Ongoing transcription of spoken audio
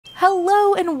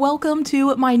Hello and welcome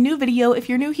to my new video. If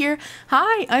you're new here,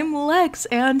 hi, I'm Lex,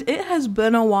 and it has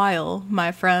been a while,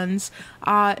 my friends.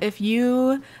 If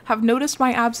you have noticed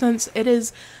my absence, it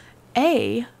is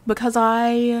because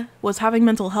I was having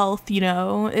mental health,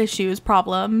 issues,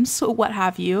 problems, what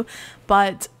have you.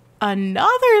 But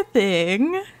another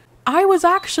thing, I was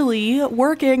actually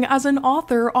working as an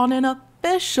author on an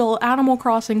official Animal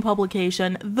Crossing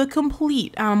publication, the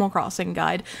complete Animal Crossing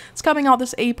guide. It's coming out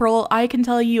this April. I can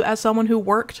tell you, as someone who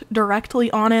worked directly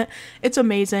on it, it's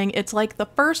amazing. It's like the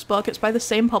first book. It's by the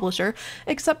same publisher,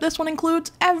 except this one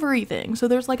includes everything. So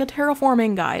there's like a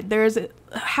terraforming guide. There's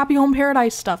Happy Home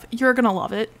Paradise stuff. You're gonna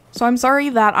love it. So I'm sorry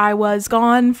that I was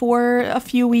gone for a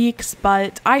few weeks,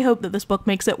 but I hope that this book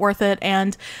makes it worth it,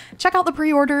 and check out the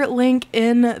pre-order link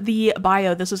in the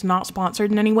bio. This is not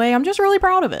sponsored in any way. I'm just really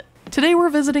proud of it. Today we're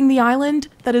visiting the island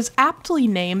that is aptly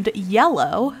named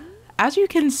Yellow. As you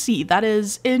can see, that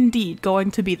is indeed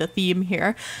going to be the theme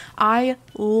here. I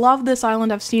love this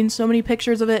island. I've seen so many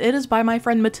pictures of it. It is by my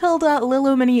friend Matilda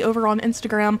Lilomini over on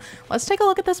Instagram. Let's take a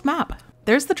look at this map.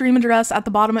 There's the dream address at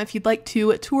the bottom if you'd like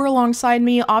to tour alongside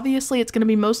me. Obviously, it's going to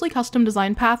be mostly custom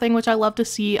design pathing, which I love to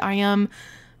see. I am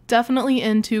definitely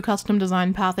into custom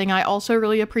design pathing. I also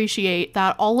really appreciate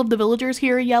that all of the villagers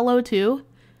here are yellow too.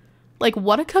 Like,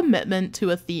 what a commitment to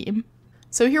a theme.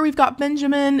 So here we've got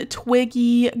Benjamin,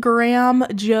 Twiggy, Graham,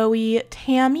 Joey,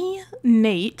 Tammy,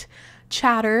 Nate,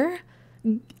 Chatter,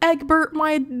 Egbert,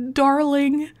 my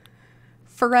darling,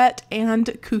 Ferret, and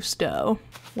Cousteau.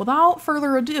 Without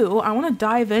further ado, I want to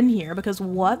dive in here because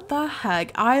what the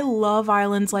heck? I love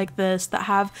islands like this that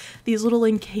have these little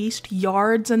encased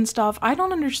yards and stuff. I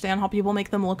don't understand how people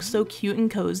make them look so cute and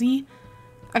cozy.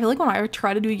 I feel like when I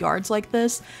try to do yards like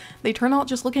this, they turn out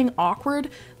just looking awkward.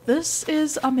 This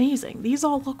is amazing. These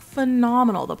all look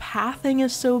phenomenal. The pathing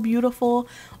is so beautiful.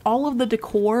 All of the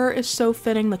decor is so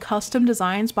fitting. The custom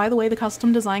designs, by the way, the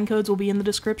custom design codes will be in the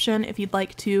description if you'd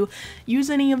like to use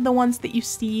any of the ones that you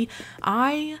see.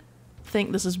 I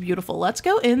think this is beautiful. Let's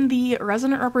go in the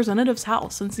resident representative's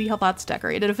house and see how that's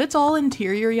decorated. If it's all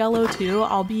interior yellow too,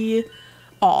 I'll be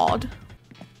awed.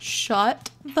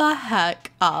 Shut the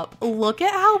heck up. Look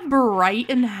at how bright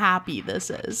and happy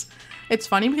this is. It's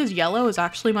funny because yellow is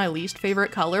actually my least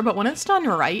favorite color, but when it's done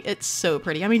right, it's so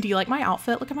pretty. I mean, do you like my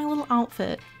outfit? Look at my little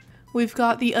outfit. We've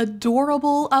got the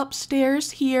adorable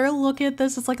upstairs here. Look at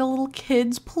this. It's like a little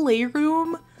kid's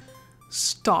playroom.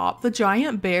 Stop. The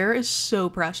giant bear is so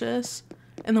precious.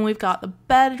 And then we've got the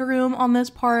bedroom on this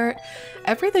part.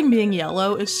 Everything being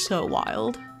yellow is so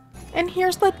wild. And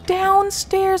here's the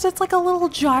downstairs. It's like a little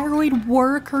gyroid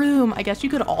workroom. I guess you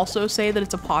could also say that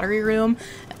it's a pottery room,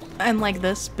 and like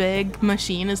this big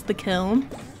machine is the kiln,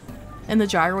 and the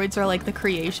gyroids are like the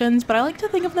creations, but I like to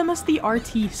think of them as the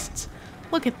artistes.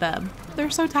 Look at them. They're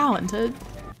so talented.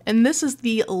 And this is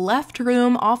the left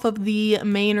room off of the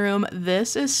main room.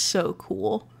 This is so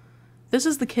cool. This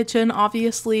is the kitchen,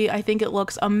 obviously. I think it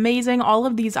looks amazing. All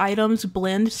of these items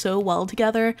blend so well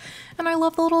together. And I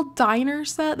love the little diner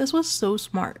set. This was so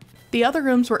smart. The other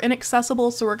rooms were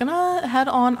inaccessible, so we're gonna head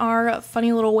on our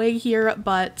funny little way here,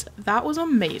 but that was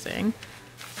amazing.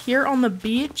 Here on the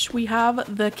beach, we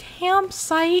have the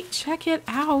campsite. Check it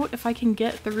out if I can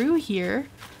get through here.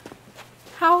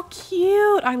 How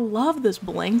cute. I love this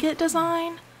blanket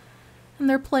design. And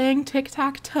they're playing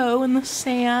tic-tac-toe in the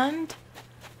sand.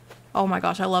 Oh my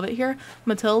gosh, I love it here.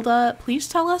 Matilda, please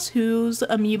tell us whose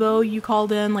amiibo you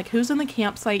called in, like who's in the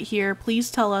campsite here.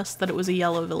 Please tell us that it was a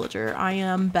yellow villager. I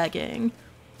am begging.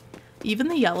 Even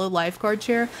the yellow lifeguard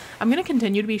chair. I'm gonna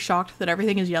continue to be shocked that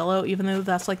everything is yellow, even though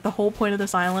that's like the whole point of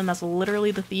this island. That's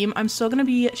literally the theme. I'm still gonna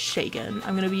be shaken.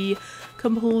 I'm gonna be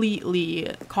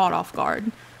completely caught off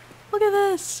guard. Look at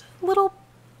this. Little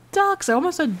ducks. I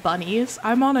almost said bunnies.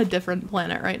 I'm on a different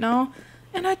planet right now.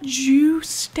 And a juice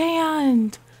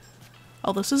stand.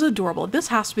 Oh, this is adorable. This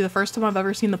has to be the first time I've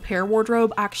ever seen the pear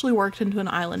wardrobe actually worked into an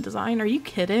island design. Are you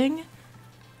kidding?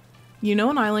 You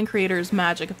know an island creator is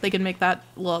magic if they can make that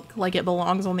look like it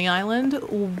belongs on the island.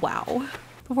 Wow.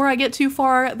 Before I get too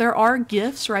far, there are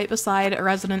gifts right beside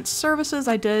resident services.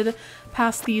 I did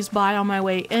pass these by on my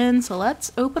way in, so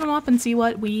let's open them up and see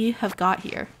what we have got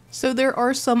here. So there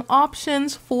are some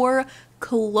options for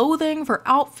clothing, for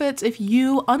outfits if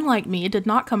you, unlike me, did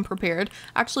not come prepared.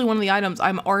 Actually, one of the items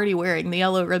I'm already wearing, the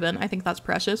yellow ribbon, I think that's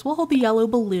precious. We'll hold the yellow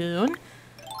balloon.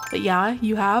 But yeah,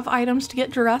 you have items to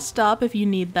get dressed up if you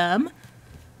need them.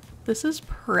 This is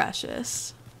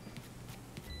precious.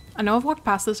 I know I've walked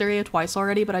past this area twice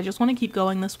already, but I just want to keep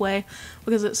going this way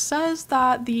because it says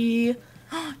that the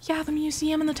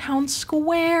museum in the town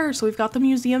square. So we've got the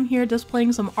museum here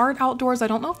displaying some art outdoors. I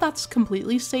don't know if that's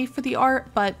completely safe for the art,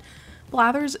 but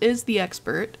Blathers is the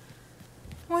expert.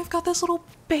 Oh, we've got this little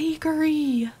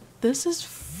bakery. This is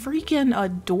freaking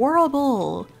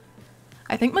adorable.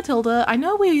 I think Matilda, I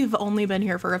know we've only been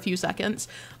here for a few seconds,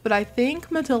 but I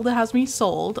think Matilda has me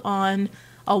sold on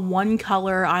a one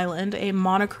color island, a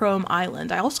monochrome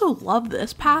island. I also love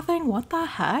this pathing. What the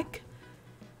heck?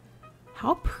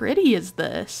 How pretty is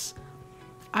this?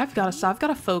 I've got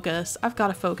to focus.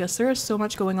 There is so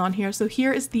much going on here. So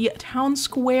here is the town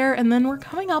square, and then we're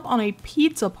coming up on a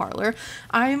pizza parlor.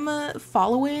 I'm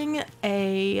following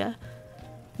a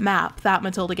map that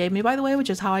Matilda gave me, by the way, which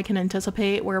is how I can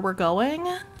anticipate where we're going.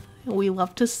 We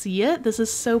love to see it. This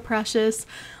is so precious.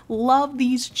 Love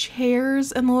these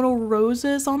chairs and the little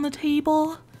roses on the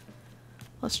table.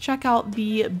 Let's check out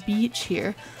the beach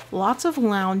here. Lots of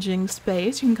lounging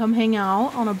space. You can come hang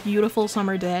out on a beautiful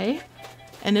summer day.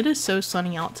 And it is so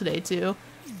sunny out today too.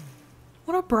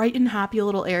 What a bright and happy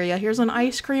little area. Here's an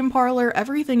ice cream parlor.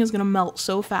 Everything is gonna melt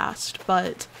so fast,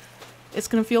 but it's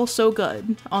gonna feel so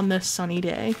good on this sunny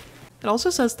day. It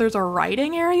also says there's a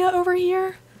writing area over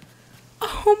here.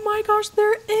 Oh my gosh,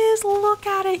 there is. Look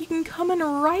at it. You can come and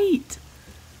write.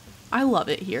 I love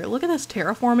it here. Look at this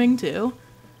terraforming too.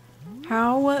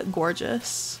 How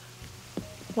gorgeous.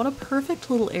 What a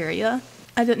perfect little area.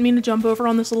 I didn't mean to jump over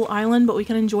on this little island, but we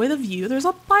can enjoy the view. There's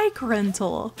a bike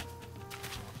rental.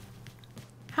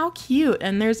 How cute.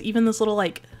 And there's even this little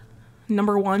like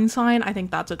 #1 sign. I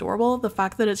think that's adorable. The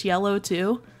fact that it's yellow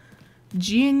too.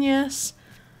 Genius.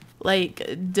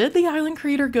 Like, did the island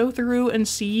creator go through and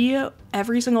see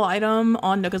every single item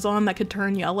on Nookazon that could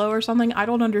turn yellow or something? I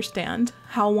don't understand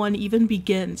how one even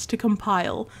begins to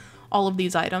compile all of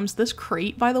these items. This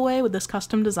crate, by the way, with this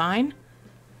custom design,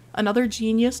 another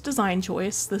genius design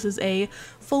choice. This is a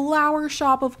flower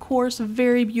shop, of course,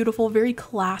 very beautiful, very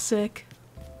classic.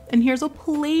 And here's a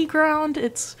playground.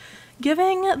 It's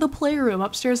giving the playroom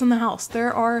upstairs in the house.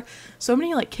 There are so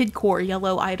many like kidcore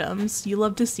yellow items. You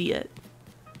love to see it.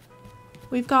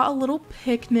 We've got a little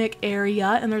picnic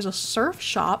area, and there's a surf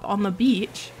shop on the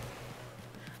beach.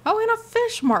 Oh, and a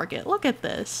fish market. Look at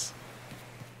this.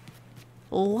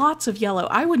 Lots of yellow.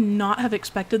 I would not have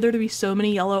expected there to be so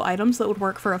many yellow items that would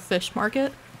work for a fish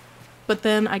market. But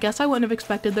then I guess I wouldn't have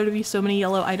expected there to be so many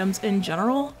yellow items in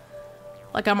general.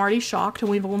 Like, I'm already shocked,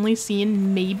 and we've only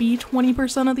seen maybe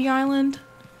 20% of the island.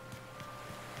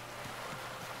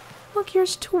 Look,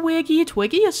 here's Twiggy.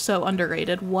 Twiggy is so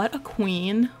underrated. What a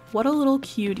queen. What a little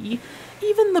cutie.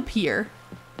 Even the pier.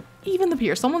 Even the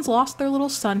pier. Someone's lost their little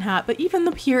sun hat, but even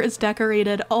the pier is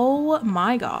decorated. Oh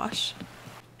my gosh.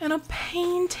 And a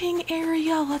painting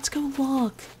area. Let's go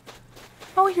look.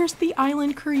 Oh, here's the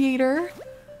island creator.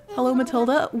 Hello,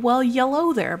 Matilda. Well,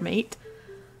 yellow there, mate.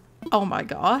 Oh my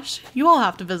gosh. You all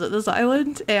have to visit this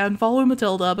island and follow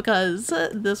Matilda because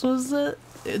this was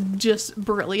just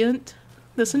brilliant.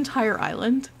 This entire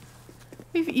island.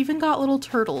 We've even got little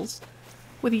turtles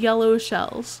with yellow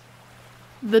shells.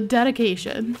 The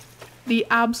dedication. The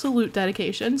absolute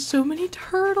dedication. So many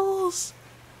turtles.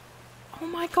 Oh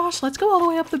my gosh, let's go all the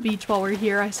way up the beach while we're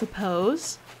here, I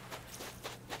suppose.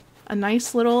 A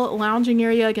nice little lounging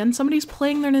area. Again, somebody's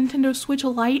playing their Nintendo Switch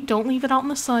Lite. Don't leave it out in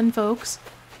the sun, folks.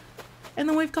 And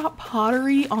then we've got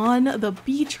pottery on the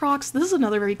beach rocks. This is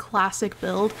another very classic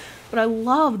build, but I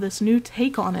love this new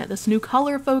take on it, this new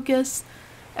color focus.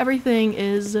 Everything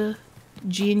is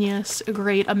genius,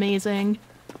 great, amazing.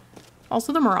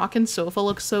 Also, the Moroccan sofa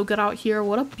looks so good out here.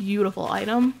 What a beautiful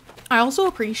item. I also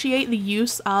appreciate the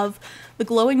use of the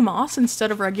glowing moss instead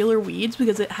of regular weeds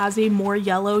because it has a more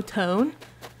yellow tone.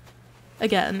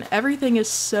 Again, everything is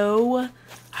so...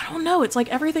 I don't know, it's like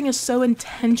everything is so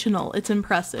intentional. It's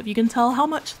impressive. You can tell how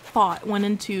much thought went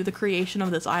into the creation of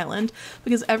this island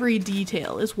because every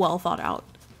detail is well thought out.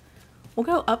 We'll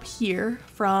go up here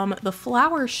from the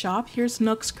flower shop. Here's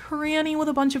Nook's Cranny with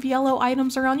a bunch of yellow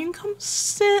items around. You can come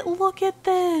sit, look at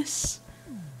this.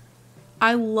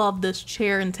 I love this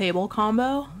chair and table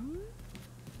combo.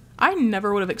 I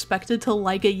never would have expected to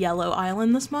like a yellow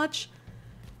island this much.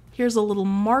 Here's a little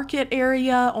market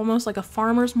area, almost like a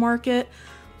farmer's market.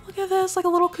 Look at this, like a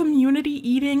little community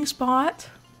eating spot.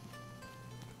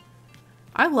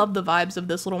 I love the vibes of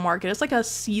this little market. It's like a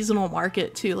seasonal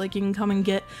market too. Like you can come and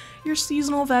get your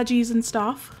seasonal veggies and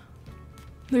stuff.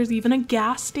 There's even a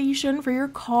gas station for your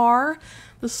car.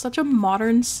 This is such a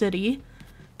modern city.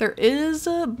 There is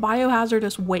a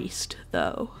biohazardous waste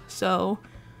though. So,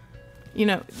 you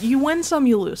know, you win some,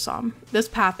 you lose some. This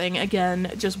pathing,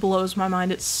 again, just blows my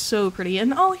mind. It's so pretty.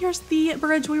 And oh, here's the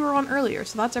bridge we were on earlier.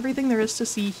 So that's everything there is to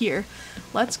see here.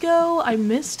 Let's go. I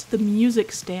missed the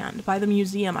music stand by the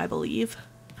museum, I believe.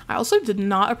 I also did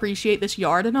not appreciate this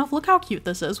yard enough. Look how cute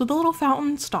this is with the little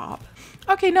fountain. Stop.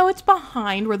 Okay, no, it's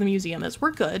behind where the museum is.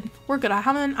 We're good. We're good. I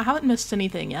haven't missed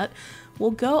anything yet.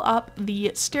 We'll go up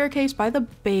the staircase by the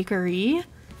bakery.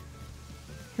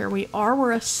 Here we are.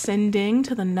 We're ascending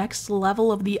to the next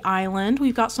level of the island.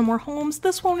 We've got some more homes.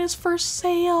 This one is for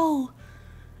sale.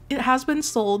 It has been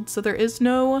sold, so there is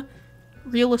no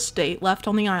real estate left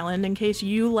on the island. In case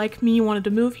you, like me, wanted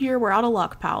to move here, we're out of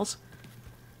luck, pals.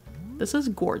 This is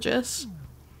gorgeous.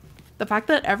 The fact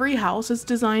that every house is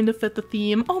designed to fit the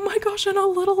theme. Oh my gosh, and a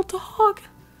little dog.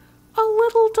 A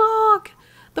little dog.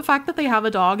 The fact that they have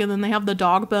a dog and then they have the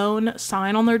dog bone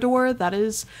sign on their door, that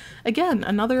is, again,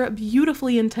 another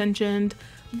beautifully intentioned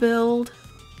build.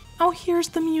 Oh, here's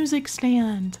the music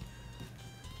stand.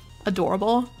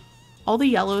 Adorable. All the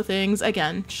yellow things,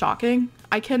 again, shocking.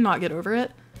 I cannot get over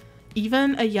it.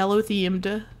 Even a yellow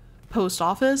themed post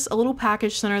office, a little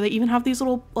package center. They even have these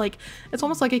little, like, it's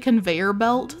almost like a conveyor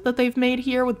belt that they've made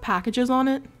here with packages on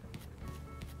it.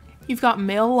 You've got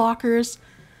mail lockers.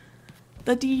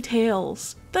 The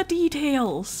details. The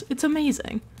details. It's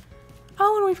amazing.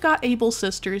 Oh, and we've got Able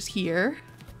Sisters here.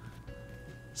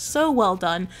 So well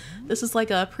done. This is like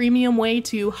a premium way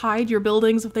to hide your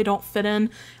buildings if they don't fit in.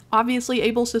 Obviously,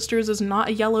 Able Sisters is not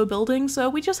a yellow building, so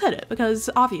we just hit it because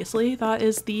obviously that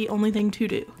is the only thing to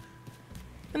do.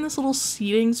 And this little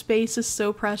seating space is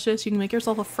so precious. You can make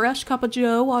yourself a fresh cup of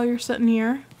joe while you're sitting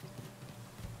here.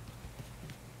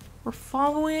 We're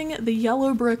following the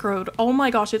yellow brick road. Oh my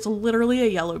gosh, it's literally a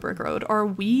yellow brick road. Are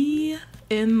we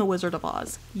in the Wizard of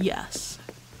Oz? Yes.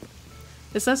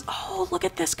 It says, oh, look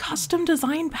at this custom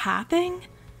design pathing.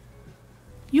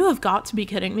 You have got to be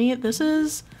kidding me. This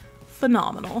is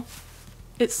phenomenal.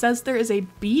 It says there is a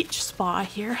beach spa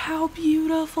here. How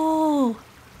beautiful.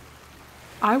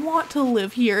 I want to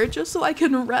live here just so I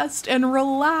can rest and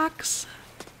relax.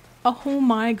 Oh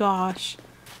my gosh.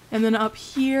 And then up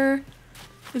here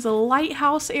is a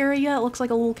lighthouse area. It looks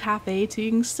like a little cafe too.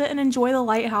 You can sit and enjoy the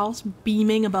lighthouse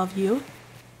beaming above you.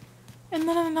 And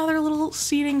then another little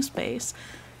seating space.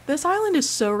 This island is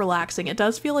so relaxing. It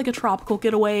does feel like a tropical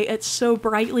getaway. It's so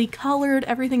brightly colored.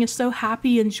 Everything is so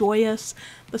happy and joyous.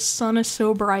 The sun is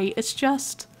so bright. It's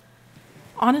just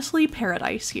honestly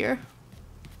paradise here.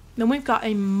 Then we've got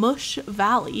a mush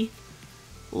valley.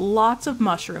 Lots of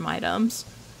mushroom items.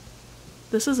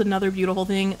 This is another beautiful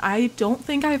thing. I don't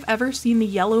think I've ever seen the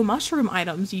yellow mushroom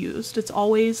items used. It's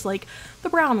always like the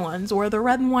brown ones or the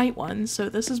red and white ones. So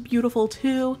this is beautiful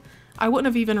too. I wouldn't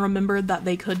have even remembered that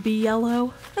they could be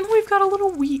yellow. And then we've got a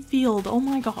little wheat field. Oh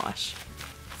my gosh.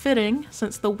 Fitting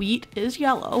since the wheat is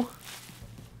yellow.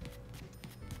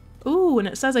 Ooh, and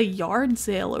it says a yard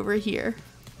sale over here.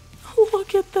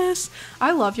 Look at this.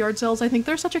 I love yard sales. I think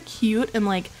they're such a cute and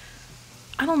like,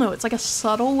 I don't know, it's like a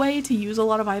subtle way to use a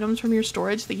lot of items from your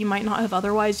storage that you might not have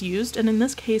otherwise used. And in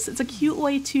this case, it's a cute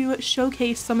way to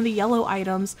showcase some of the yellow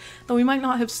items that we might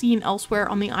not have seen elsewhere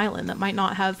on the island, that might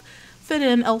not have fit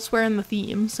in elsewhere in the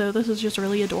theme. So this is just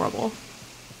really adorable.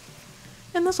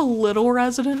 And this little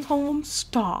resident home,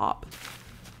 stop.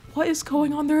 What is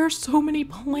going on? There are so many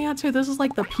plants here. This is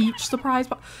like the peach surprise,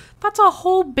 but that's a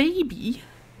whole baby.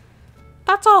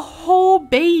 That's a whole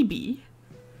baby.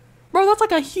 Bro, that's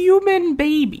like a human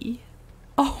baby.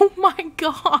 Oh my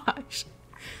gosh.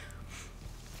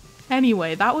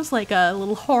 Anyway, that was like a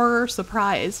little horror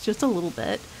surprise, just a little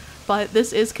bit. But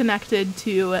this is connected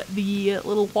to the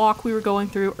little walk we were going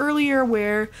through earlier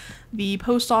where the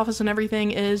post office and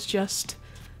everything is just,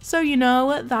 so you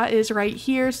know, that is right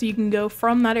here. So you can go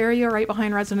from that area right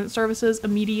behind resident services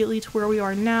immediately to where we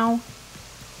are now.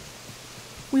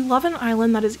 We love an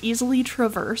island that is easily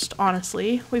traversed,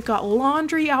 honestly. We've got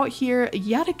laundry out here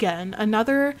yet again,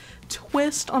 another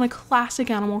twist on a classic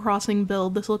Animal Crossing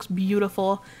build. This looks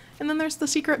beautiful. And then there's the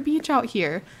secret beach out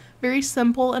here. Very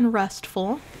simple and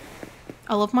restful.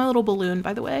 I love my little balloon,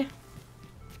 by the way.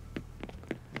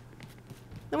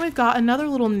 Then we've got another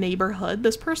little neighborhood.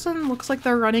 This person looks like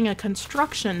they're running a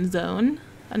construction zone.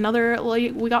 Another,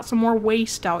 like, we got some more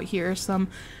waste out here, some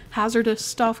hazardous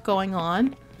stuff going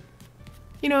on.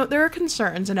 You know, there are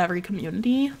concerns in every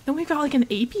community. Then we've got like an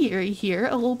apiary here,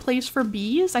 a little place for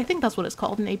bees. I think that's what it's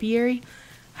called, an apiary.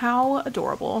 How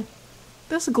adorable.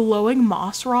 This glowing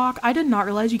moss rock, I did not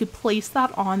realize you could place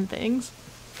that on things.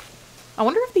 I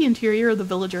wonder if the interior of the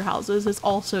villager houses is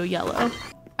also yellow.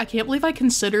 I can't believe I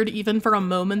considered even for a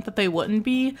moment that they wouldn't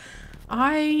be.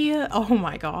 Oh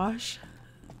my gosh.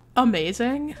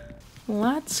 Amazing.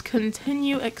 Let's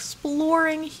continue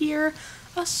exploring here.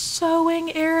 A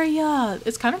sewing area.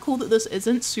 It's kind of cool that this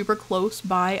isn't super close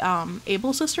by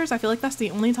Able Sisters. I feel like that's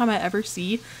the only time I ever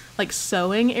see like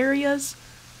sewing areas.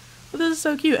 This is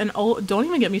so cute. And oh, don't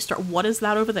even get me started. What is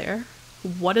that over there?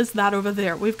 What is that over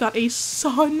there? We've got a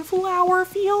sunflower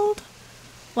field.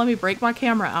 Let me break my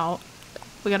camera out.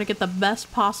 We gotta get the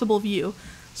best possible view.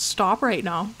 Stop right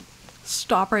now.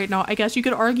 Stop right now. I guess you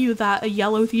could argue that a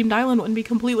yellow themed island wouldn't be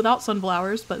complete without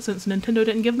sunflowers, but since Nintendo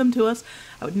didn't give them to us,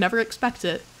 I would never expect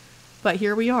it. But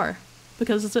here we are.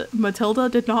 Because Matilda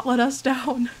did not let us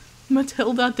down.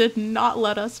 Matilda did not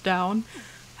let us down.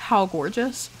 How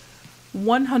gorgeous.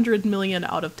 100 million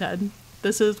out of 10.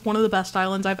 This is one of the best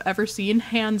islands I've ever seen,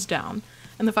 hands down.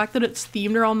 And the fact that it's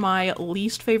themed around my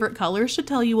least favorite colors should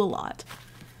tell you a lot.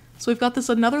 So we've got this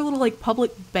another little like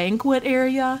public banquet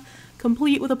area,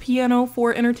 complete with a piano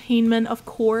for entertainment, of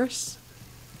course.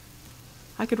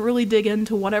 I could really dig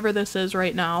into whatever this is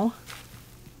right now.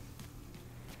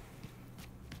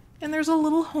 And there's a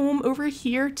little home over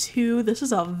here too. This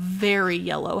is a very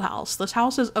yellow house. This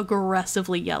house is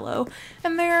aggressively yellow.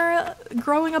 And they're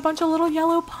growing a bunch of little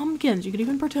yellow pumpkins. You could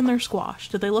even pretend they're squash.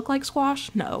 Did they look like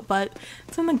squash? No, but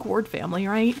it's in the gourd family,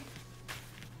 right?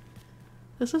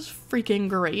 This is freaking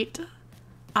great.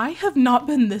 I have not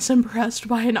been this impressed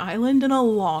by an island in a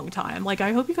long time. Like,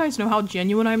 I hope you guys know how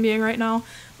genuine I'm being right now.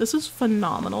 This is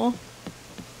phenomenal.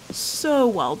 So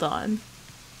well done.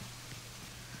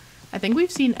 I think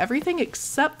we've seen everything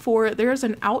except for there's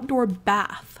an outdoor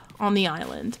bath on the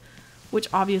island, which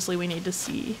obviously we need to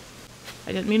see.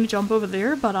 I didn't mean to jump over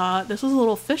there, but this is a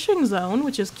little fishing zone,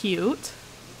 which is cute.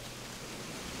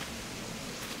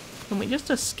 Can we just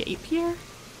escape here?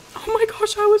 Oh my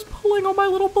gosh, I was pulling on my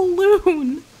little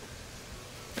balloon.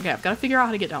 Okay, I've got to figure out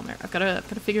how to get down there. I've got to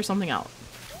figure something out.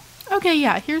 Okay,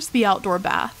 yeah, here's the outdoor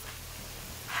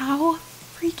bath. How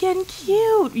freaking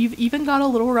cute. You've even got a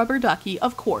little rubber ducky,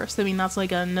 of course. I mean, that's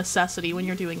like a necessity when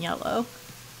you're doing yellow.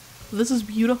 This is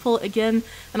beautiful. Again,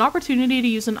 an opportunity to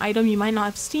use an item you might not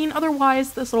have seen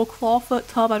otherwise. This little clawfoot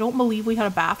tub. I don't believe we had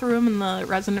a bathroom in the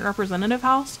resident representative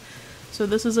house. So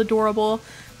this is adorable.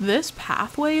 This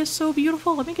pathway is so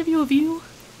beautiful. Let me give you a view.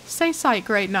 Say psych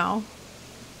right now.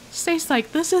 Say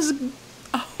psych. This is,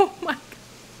 oh my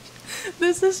gosh.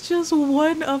 This is just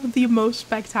one of the most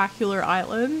spectacular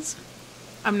islands.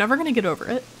 I'm never gonna get over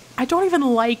it. I don't even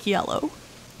like yellow.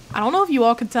 I don't know if you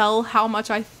all could tell how much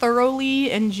I thoroughly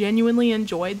and genuinely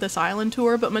enjoyed this island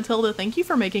tour, but Matilda, thank you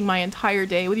for making my entire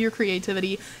day with your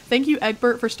creativity. Thank you,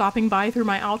 Egbert, for stopping by through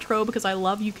my outro because I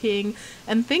love you, King.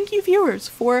 And thank you, viewers,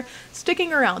 for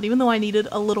sticking around, even though I needed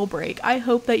a little break. I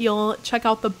hope that you'll check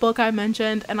out the book I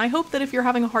mentioned, and I hope that if you're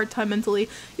having a hard time mentally,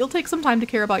 you'll take some time to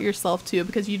care about yourself too,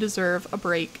 because you deserve a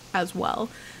break as well.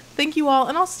 Thank you all,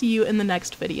 and I'll see you in the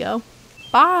next video.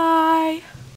 Bye!